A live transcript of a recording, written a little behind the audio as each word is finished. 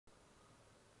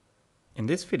In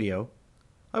this video,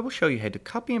 I will show you how to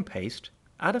copy and paste,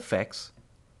 add effects,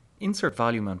 insert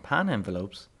volume and pan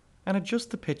envelopes, and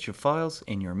adjust the pitch of files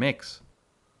in your mix.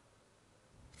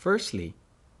 Firstly,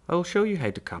 I will show you how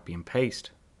to copy and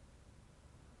paste.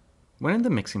 When in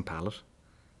the mixing palette,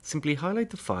 simply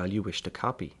highlight the file you wish to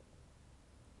copy.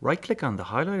 Right-click on the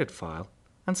highlighted file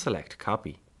and select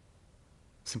Copy.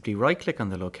 Simply right-click on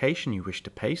the location you wish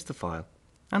to paste the file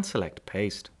and select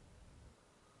Paste.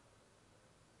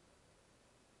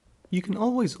 You can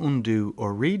always undo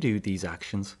or redo these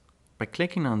actions by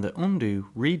clicking on the Undo,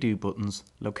 Redo buttons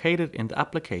located in the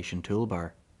Application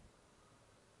toolbar.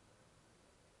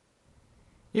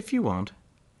 If you want,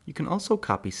 you can also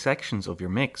copy sections of your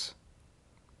mix.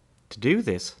 To do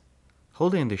this,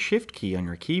 hold in the Shift key on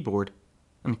your keyboard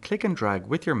and click and drag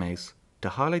with your mouse to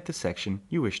highlight the section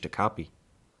you wish to copy.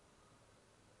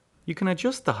 You can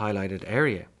adjust the highlighted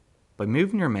area by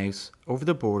moving your mouse over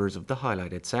the borders of the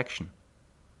highlighted section.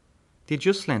 The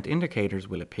adjust length indicators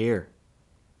will appear.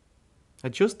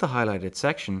 Adjust the highlighted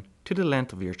section to the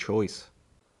length of your choice.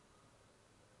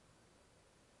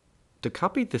 To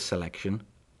copy this selection,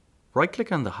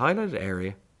 right-click on the highlighted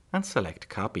area and select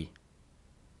Copy.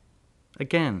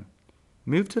 Again,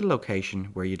 move to the location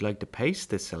where you'd like to paste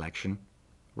this selection,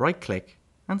 right-click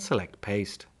and select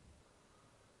Paste.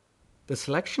 The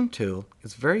selection tool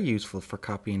is very useful for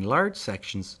copying large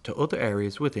sections to other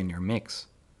areas within your mix,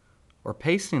 or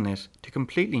pasting it to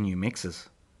completely new mixes.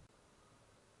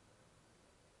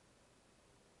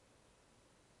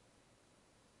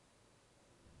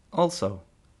 Also,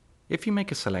 if you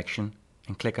make a selection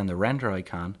and click on the render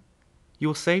icon, you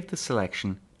will save the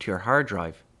selection to your hard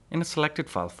drive in a selected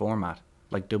file format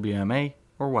like WMA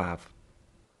or WAV.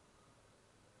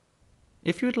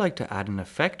 If you would like to add an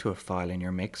effect to a file in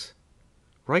your mix,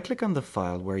 right-click on the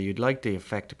file where you'd like the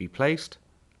effect to be placed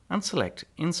and select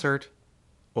Insert,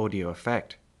 Audio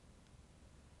Effect.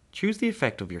 Choose the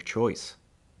effect of your choice.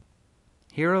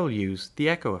 Here I'll use the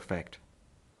echo effect.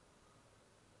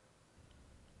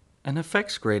 An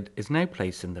effects grid is now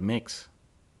placed in the mix.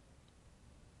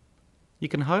 You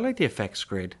can highlight the effects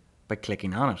grid by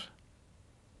clicking on it.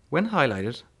 When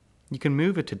highlighted, you can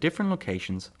move it to different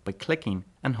locations by clicking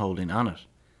and holding on it,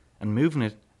 and moving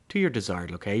it to your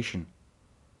desired location.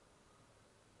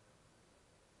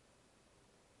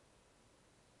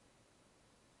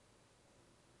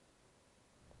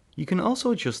 You can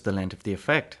also adjust the length of the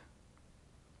effect.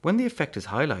 When the effect is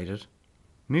highlighted,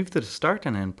 move to the start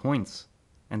and end points,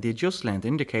 and the adjust length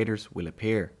indicators will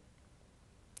appear.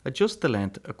 Adjust the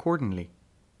length accordingly.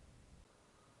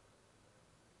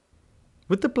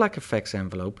 With the black effects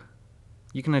envelope,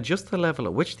 you can adjust the level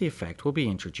at which the effect will be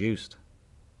introduced.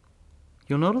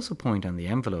 You'll notice a point on the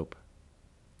envelope.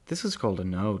 This is called a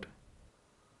node.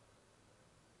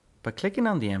 By clicking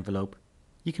on the envelope,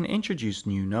 you can introduce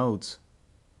new nodes.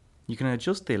 You can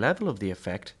adjust the level of the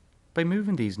effect by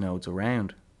moving these nodes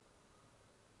around.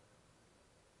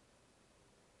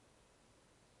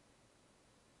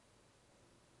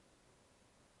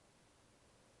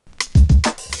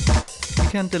 You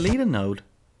can delete a node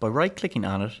by right-clicking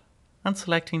on it and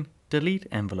selecting Delete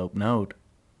Envelope Node,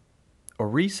 or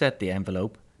reset the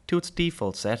envelope to its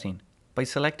default setting by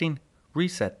selecting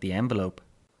Reset the Envelope.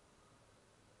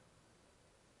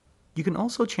 You can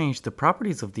also change the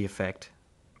properties of the effect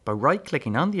by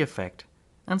right-clicking on the effect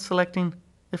and selecting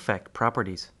Effect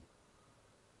Properties.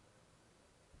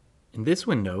 In this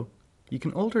window, you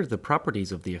can alter the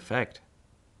properties of the effect.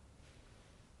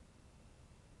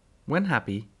 When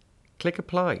happy, click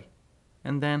Apply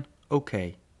and then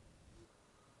OK.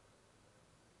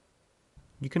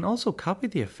 You can also copy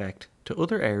the effect to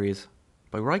other areas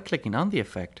by right-clicking on the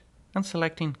effect and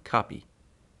selecting Copy,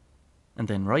 and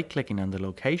then right-clicking on the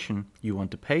location you want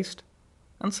to paste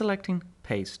and selecting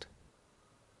Paste.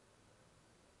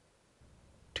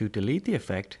 To delete the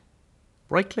effect,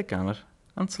 right-click on it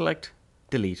and select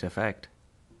Delete Effect.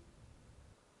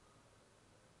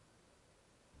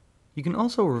 You can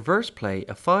also reverse play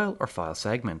a file or file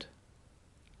segment.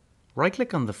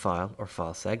 Right-click on the file or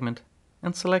file segment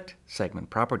and select Segment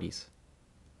Properties.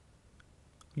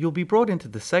 You'll be brought into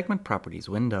the Segment Properties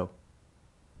window.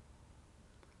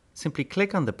 Simply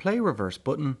click on the Play Reverse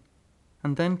button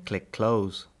and then click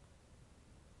Close.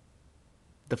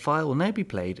 The file will now be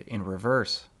played in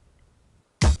reverse.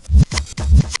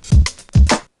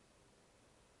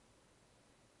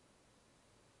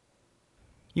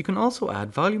 You can also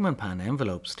add volume and pan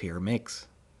envelopes to your mix.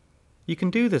 You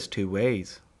can do this two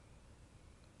ways.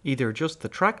 Either adjust the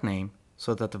track name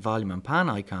so that the volume and pan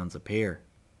icons appear.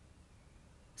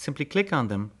 Simply click on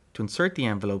them to insert the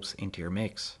envelopes into your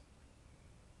mix.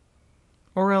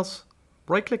 Or else,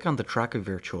 right-click on the track of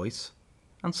your choice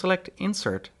and select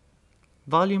Insert,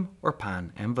 Volume or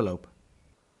Pan Envelope.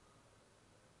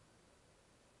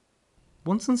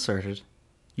 Once inserted,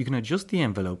 you can adjust the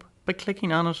envelope by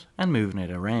clicking on it and moving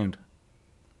it around.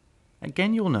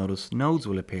 Again, you'll notice nodes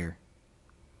will appear.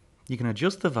 You can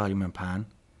adjust the volume and pan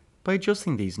by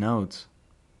adjusting these nodes.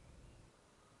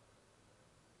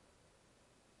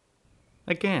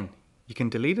 Again, you can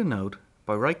delete a node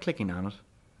by right-clicking on it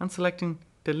and selecting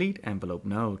Delete Envelope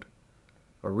Node,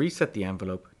 or reset the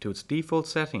envelope to its default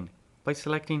setting by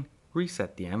selecting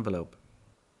Reset the Envelope.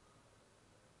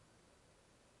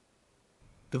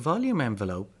 The volume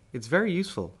envelope is very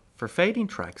useful for fading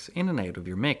tracks in and out of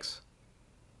your mix.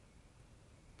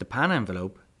 The pan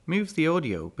envelope moves the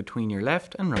audio between your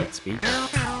left and right speakers.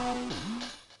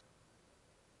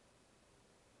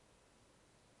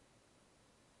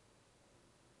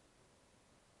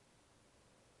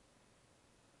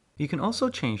 You can also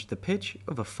change the pitch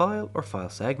of a file or file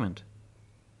segment.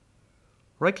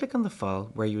 Right-click on the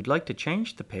file where you would like to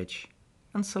change the pitch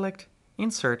and select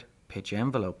Insert Pitch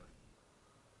Envelope.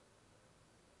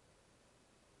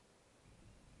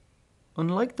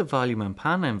 Unlike the volume and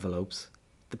pan envelopes,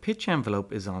 the pitch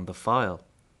envelope is on the file,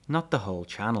 not the whole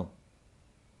channel.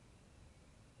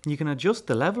 You can adjust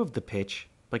the level of the pitch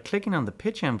by clicking on the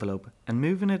pitch envelope and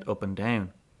moving it up and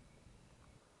down.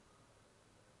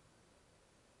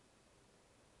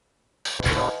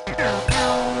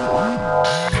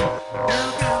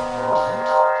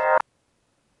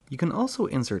 You can also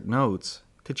insert nodes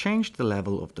to change the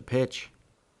level of the pitch.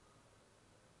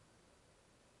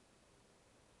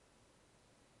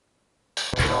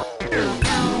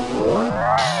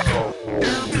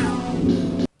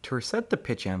 To reset the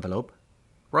pitch envelope,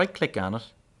 right-click on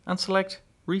it and select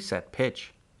Reset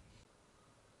Pitch.